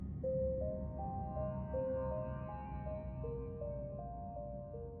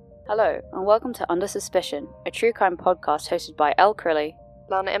Hello, and welcome to Under Suspicion, a true crime podcast hosted by Elle Crilly,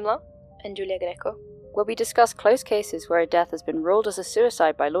 Imlah, and Giulia Greco, where we discuss close cases where a death has been ruled as a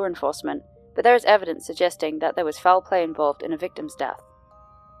suicide by law enforcement, but there is evidence suggesting that there was foul play involved in a victim's death.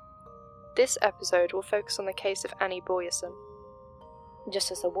 This episode will focus on the case of Annie Börjesson. Just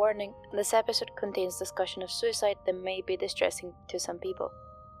as a warning, this episode contains discussion of suicide that may be distressing to some people.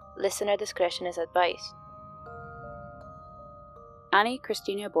 Listener discretion is advised. Annie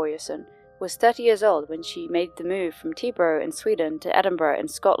Christina Börjesson was 30 years old when she made the move from Tibro in Sweden to Edinburgh in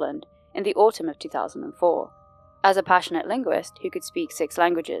Scotland in the autumn of 2004. As a passionate linguist who could speak 6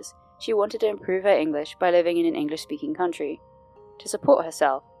 languages, she wanted to improve her English by living in an English-speaking country. To support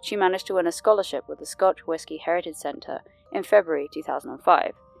herself, she managed to win a scholarship with the Scotch Whisky Heritage Centre in February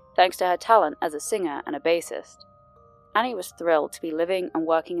 2005, thanks to her talent as a singer and a bassist. Annie was thrilled to be living and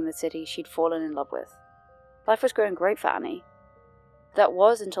working in the city she'd fallen in love with. Life was going great for Annie. That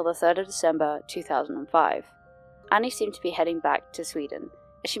was until the 3rd of December 2005. Annie seemed to be heading back to Sweden,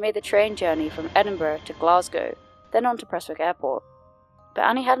 as she made the train journey from Edinburgh to Glasgow, then on to Prestwick Airport. But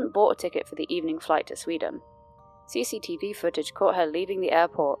Annie hadn't bought a ticket for the evening flight to Sweden. CCTV footage caught her leaving the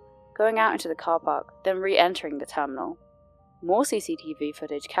airport, going out into the car park, then re-entering the terminal. More CCTV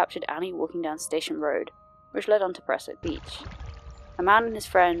footage captured Annie walking down Station Road, which led on to Prestwick Beach. A man and his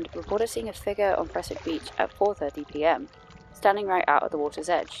friend reported seeing a figure on Prestwick Beach at 4:30 p.m, standing right out at the water's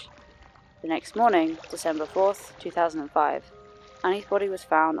edge. The next morning, December 4th, 2005, Annie's body was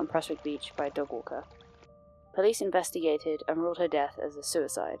found on Prestwick Beach by a dog walker. Police investigated and ruled her death as a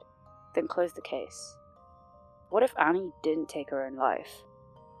suicide, then closed the case. What if Annie didn't take her own life?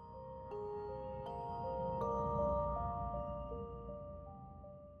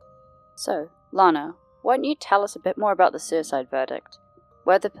 So, Lana, why don't you tell us a bit more about the suicide verdict?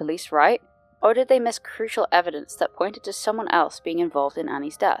 Were the police right? Or did they miss crucial evidence that pointed to someone else being involved in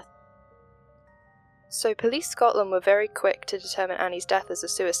Annie's death? So Police Scotland were very quick to determine Annie's death as a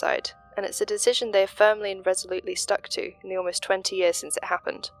suicide, and it's a decision they have firmly and resolutely stuck to in the almost 20 years since it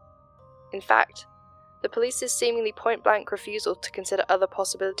happened. In fact, the police's seemingly point-blank refusal to consider other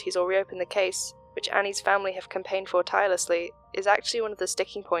possibilities or reopen the case, which Annie's family have campaigned for tirelessly, is actually one of the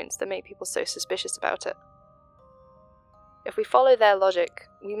sticking points that make people so suspicious about it. If we follow their logic,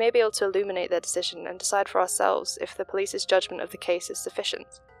 we may be able to illuminate their decision and decide for ourselves if the police's judgment of the case is sufficient.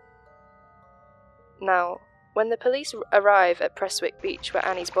 Now, when the police arrive at Prestwick Beach where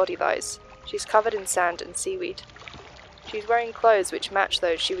Annie's body lies, she's covered in sand and seaweed. She's wearing clothes which match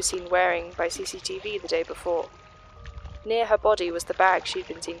those she was seen wearing by CCTV the day before. Near her body was the bag she'd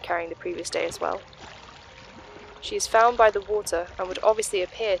been seen carrying the previous day as well. She is found by the water and would obviously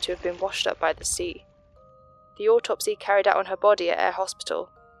appear to have been washed up by the sea. The autopsy carried out on her body at Ayr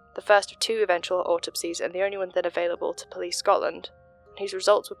Hospital, the first of 2 eventual autopsies and the only one then available to Police Scotland, whose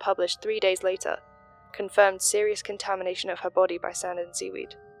results were published 3 days later, confirmed serious contamination of her body by sand and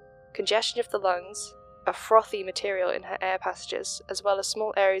seaweed, congestion of the lungs, a frothy material in her air passages, as well as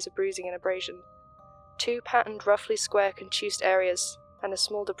small areas of bruising and abrasion, 2 patterned roughly square contused areas, and a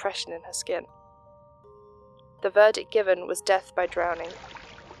small depression in her skin. The verdict given was death by drowning,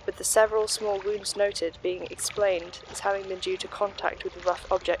 with the several small wounds noted being explained as having been due to contact with the rough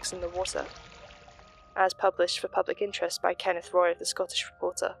objects in the water, as published for public interest by Kenneth Roy of the Scottish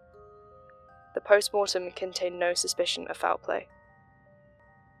Reporter. The post-mortem contained no suspicion of foul play.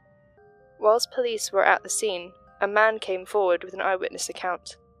 Whilst police were at the scene, a man came forward with an eyewitness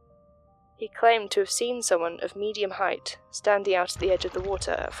account. He claimed to have seen someone of medium height standing out at the edge of the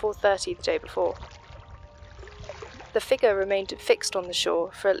water at 4:30 the day before. The figure remained fixed on the shore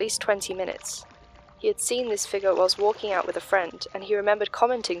for at least 20 minutes. He had seen this figure whilst walking out with a friend, and he remembered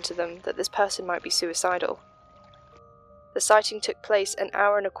commenting to them that this person might be suicidal. The sighting took place an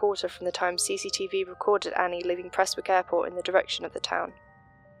hour and a quarter from the time CCTV recorded Annie leaving Prestwick Airport in the direction of the town.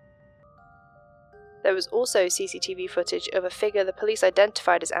 There was also CCTV footage of a figure the police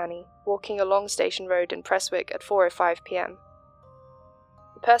identified as Annie walking along Station Road in Prestwick at 4:05 p.m.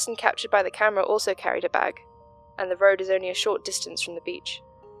 The person captured by the camera also carried a bag, and the road is only a short distance from the beach.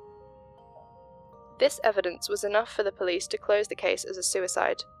 This evidence was enough for the police to close the case as a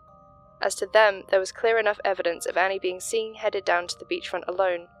suicide. As to them, there was clear enough evidence of Annie being seen headed down to the beachfront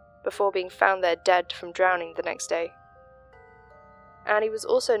alone, before being found there dead from drowning the next day. Annie was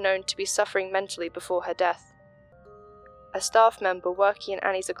also known to be suffering mentally before her death. A staff member working in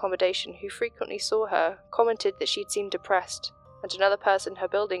Annie's accommodation who frequently saw her commented that she'd seemed depressed, and another person in her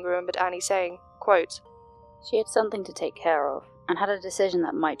building remembered Annie saying, quote, She had something to take care of, and had a decision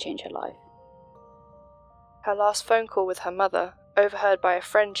that might change her life. Her last phone call with her mother, overheard by a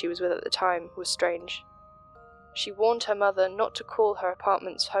friend she was with at the time, was strange. She warned her mother not to call her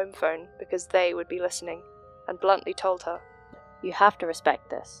apartment's home phone because they would be listening, and bluntly told her, "You have to respect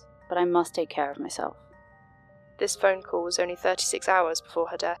this, but I must take care of myself." This phone call was only 36 hours before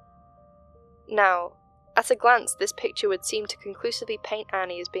her death. Now, at a glance, this picture would seem to conclusively paint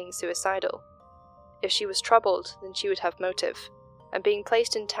Annie as being suicidal. If she was troubled, then she would have motive, and being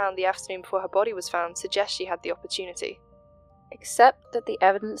placed in town the afternoon before her body was found suggests she had the opportunity. Except that the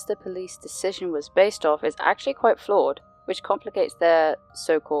evidence the police decision was based off is actually quite flawed, which complicates their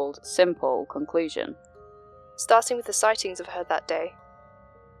so-called simple conclusion. Starting with the sightings of her that day.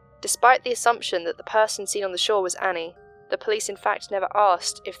 Despite the assumption that the person seen on the shore was Annie, the police in fact never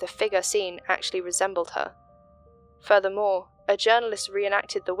asked if the figure seen actually resembled her. Furthermore, a journalist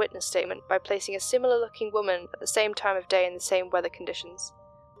reenacted the witness statement by placing a similar-looking woman at the same time of day in the same weather conditions,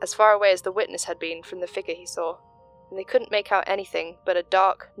 as far away as the witness had been from the figure he saw, and they couldn't make out anything but a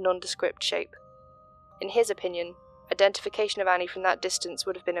dark, nondescript shape. In his opinion, identification of Annie from that distance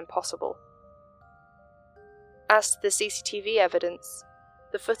would have been impossible. As to the CCTV evidence,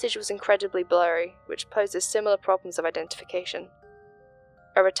 the footage was incredibly blurry, which poses similar problems of identification.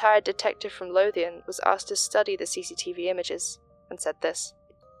 A retired detective from Lothian was asked to study the CCTV images, and said this: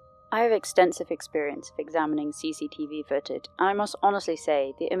 I have extensive experience of examining CCTV footage, and I must honestly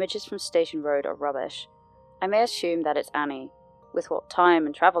say the images from Station Road are rubbish. I may assume that it's Annie. With what time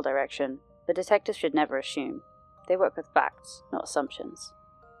and travel direction, the detectives should never assume. They work with facts, not assumptions.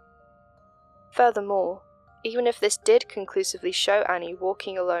 Furthermore, even if this did conclusively show Annie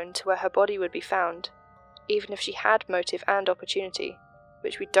walking alone to where her body would be found, even if she had motive and opportunity,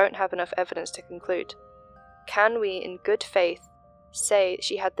 which we don't have enough evidence to conclude, can we, in good faith, say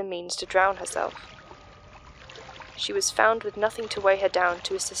she had the means to drown herself? She was found with nothing to weigh her down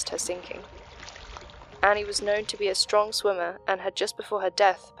to assist her sinking. Annie was known to be a strong swimmer and had just before her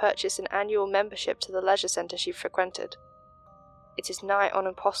death purchased an annual membership to the leisure centre she frequented. It is nigh on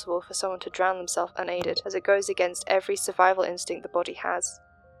impossible for someone to drown themselves unaided, as it goes against every survival instinct the body has,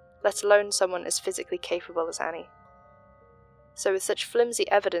 let alone someone as physically capable as Annie. So with such flimsy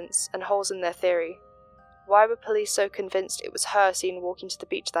evidence and holes in their theory, why were police so convinced it was her seen walking to the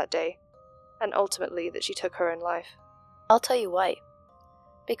beach that day, and ultimately that she took her own life? I'll tell you why.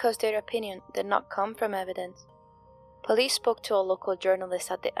 Because their opinion did not come from evidence. Police spoke to a local journalist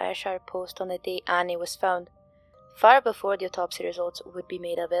at the Ayrshire Post on the day Annie was found, far before the autopsy results would be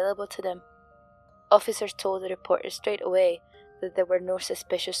made available to them. Officers told the reporters straight away that there were no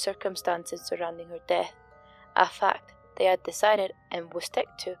suspicious circumstances surrounding her death, a fact they had decided and would stick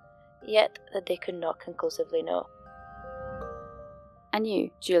to, yet that they could not conclusively know. And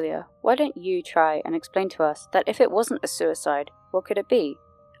you, Giulia, why don't you try and explain to us that if it wasn't a suicide, what could it be?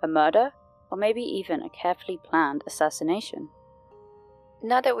 A murder? Or maybe even a carefully planned assassination?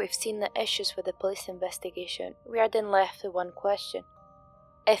 Now that we've seen the issues with the police investigation, we are then left with one question.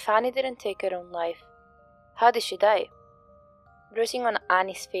 If Annie didn't take her own life, how did she die? Bruising on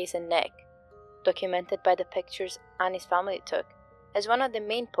Annie's face and neck, documented by the pictures Annie's family took, is one of the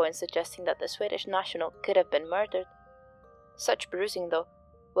main points suggesting that the Swedish national could have been murdered. Such bruising, though,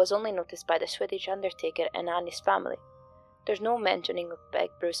 was only noticed by the Swedish undertaker and Annie's family. There's no mentioning of big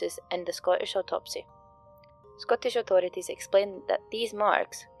bruises in the Scottish autopsy. Scottish authorities explained that these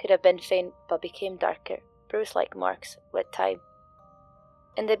marks could have been faint but became darker, bruise-like marks, with time.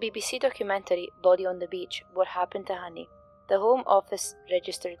 In the BBC documentary Body on the Beach, What Happened to Annie, the Home Office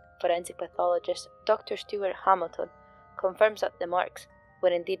registered forensic pathologist Dr. Stuart Hamilton confirms that the marks were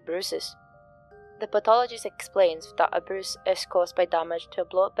indeed bruises. The pathologist explains that a bruise is caused by damage to a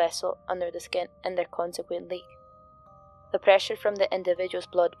blood vessel under the skin and their consequent leak. The pressure from the individual's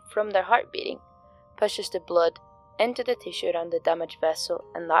blood from their heart beating pushes the blood into the tissue around the damaged vessel,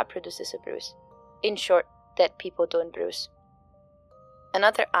 and that produces a bruise. In short, dead people don't bruise.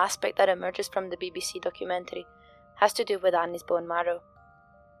 Another aspect that emerges from the BBC documentary has to do with Annie's bone marrow.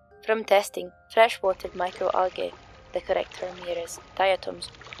 From testing, freshwater microalgae, the correct term here is diatoms,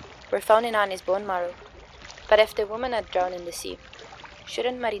 were found in Annie's bone marrow. But if the woman had drowned in the sea,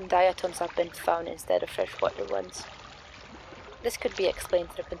 shouldn't marine diatoms have been found instead of freshwater ones? This could be explained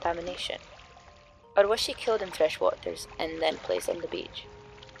through contamination. Or was she killed in fresh waters and then placed on the beach?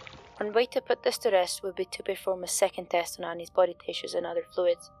 One way to put this to rest would be to perform a second test on Annie's body tissues and other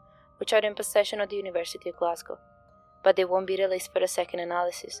fluids, which are in possession of the University of Glasgow, but they won't be released for a second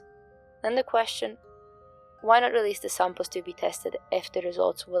analysis. Then the question, why not release the samples to be tested if the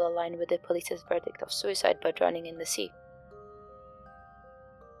results will align with the police's verdict of suicide by drowning in the sea?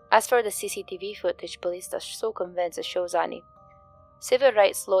 As for the CCTV footage police are so convinced it shows Annie, civil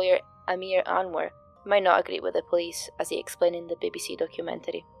rights lawyer Amir Anwar might not agree with the police, as he explained in the BBC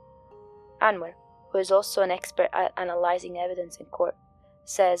documentary. Anwar, who is also an expert at analysing evidence in court,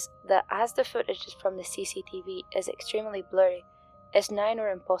 says that as the footage from the CCTV is extremely blurry, it's nigh or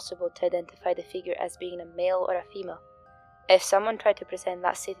impossible to identify the figure as being a male or a female. If someone tried to present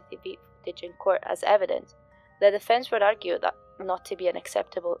that CCTV footage in court as evidence, the defence would argue that not to be an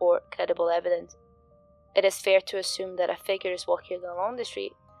acceptable or credible evidence. It is fair to assume that a figure is walking along the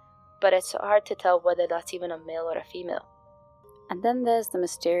street, but it's hard to tell whether that's even a male or a female. And then there's the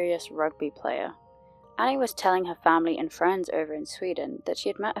mysterious rugby player. Annie was telling her family and friends over in Sweden that she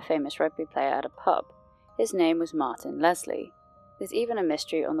had met a famous rugby player at a pub. His name was Martin Leslie. There's even a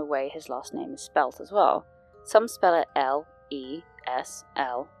mystery on the way his last name is spelt as well. Some spell it L-E-S-L-I-E,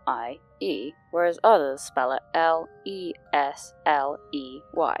 whereas others spell it L-E-S-L-E-Y.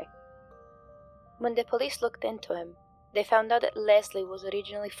 When the police looked into him, they found out that Leslie was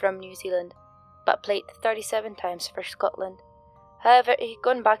originally from New Zealand, but played 37 times for Scotland. However, he'd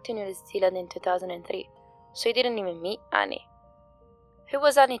gone back to New Zealand in 2003, so he didn't even meet Annie. Who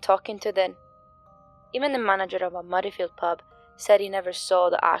was Annie talking to then? Even the manager of a Murrayfield pub said he never saw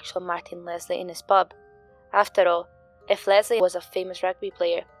the actual Martin Leslie in his pub. After all, if Leslie was a famous rugby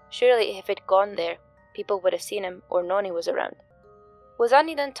player, surely if he'd gone there, people would have seen him or known he was around. Was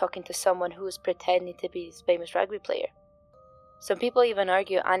Annie then talking to someone who was pretending to be his famous rugby player? Some people even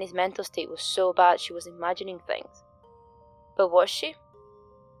argue Annie's mental state was so bad she was imagining things. But was she?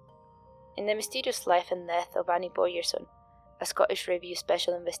 In The Mysterious Life and Death of Annie Börjesson, a Scottish Review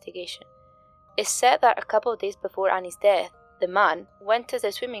special investigation, it's said that a couple of days before Annie's death, the man went to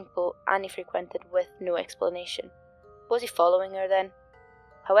the swimming pool Annie frequented with no explanation. Was he following her then?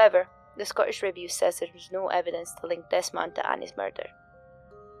 However, the Scottish Review says there is no evidence to link this man to Annie's murder.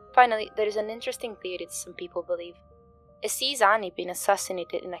 Finally, there is an interesting theory that some people believe. It sees Annie being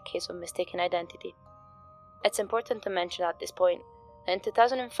assassinated in a case of mistaken identity. It's important to mention at this point that in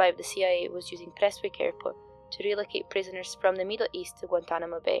 2005 the CIA was using Prestwick Airport to relocate prisoners from the Middle East to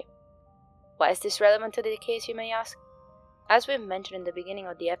Guantanamo Bay. Why is this relevant to the case, you may ask? As we mentioned in the beginning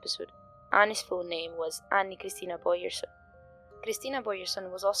of the episode, Annie's full name was Annie Christina Börjesson. Christina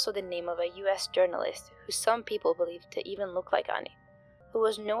Börjesson was also the name of a US journalist who some people believed to even look like Annie, who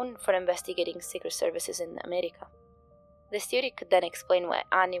was known for investigating secret services in America. This theory could then explain why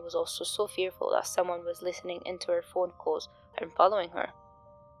Annie was also so fearful that someone was listening into her phone calls and following her.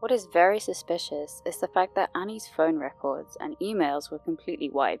 What is very suspicious is the fact that Annie's phone records and emails were completely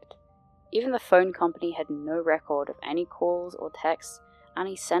wiped. Even the phone company had no record of any calls or texts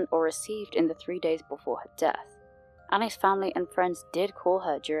Annie sent or received in the 3 days before her death. Annie's family and friends did call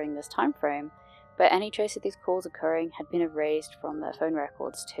her during this time frame, but any trace of these calls occurring had been erased from their phone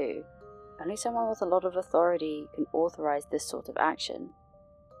records too. Only someone with a lot of authority can authorize this sort of action.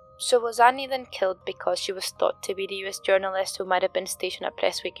 So was Annie then killed because she was thought to be the US journalist who might have been stationed at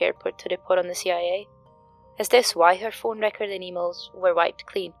Prestwick Airport to report on the CIA? Is this why her phone record and emails were wiped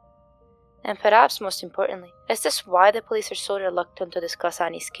clean? And perhaps most importantly, is this why the police are so reluctant to discuss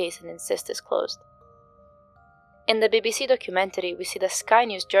Annie's case and insist it's closed? In the BBC documentary, we see the Sky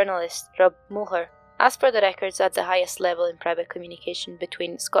News journalist Rob Mulher ask for the records at the highest level in private communication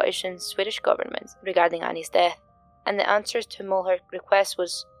between Scottish and Swedish governments regarding Annie's death, and the answer to Mulher's request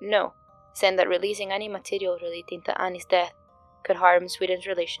was no, saying that releasing any material relating to Annie's death could harm Sweden's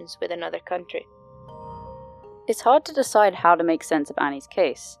relations with another country. It's hard to decide how to make sense of Annie's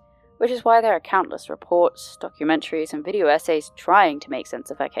case, which is why there are countless reports, documentaries, and video essays trying to make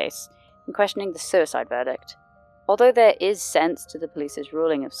sense of her case and questioning the suicide verdict. Although there is sense to the police's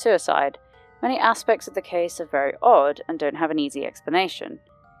ruling of suicide, many aspects of the case are very odd and don't have an easy explanation.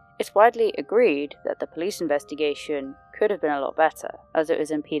 It's widely agreed that the police investigation could have been a lot better, as it was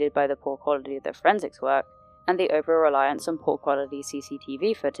impeded by the poor quality of the forensics work and the over-reliance on poor quality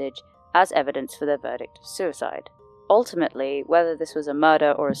CCTV footage as evidence for their verdict of suicide. Ultimately, whether this was a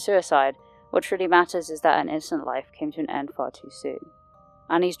murder or a suicide, what truly matters is that an innocent life came to an end far too soon.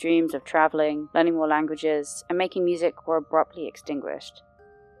 Annie's dreams of travelling, learning more languages, and making music were abruptly extinguished.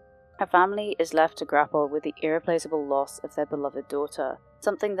 Her family is left to grapple with the irreplaceable loss of their beloved daughter,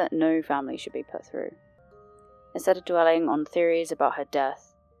 something that no family should be put through. Instead of dwelling on theories about her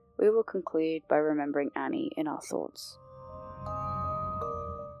death, we will conclude by remembering Annie in our thoughts.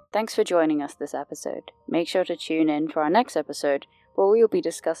 Thanks for joining us this episode. Make sure to tune in for our next episode, where we will be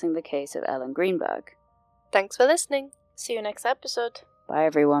discussing the case of Ellen Greenberg. Thanks for listening. See you next episode. Bye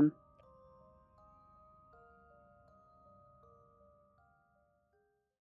everyone.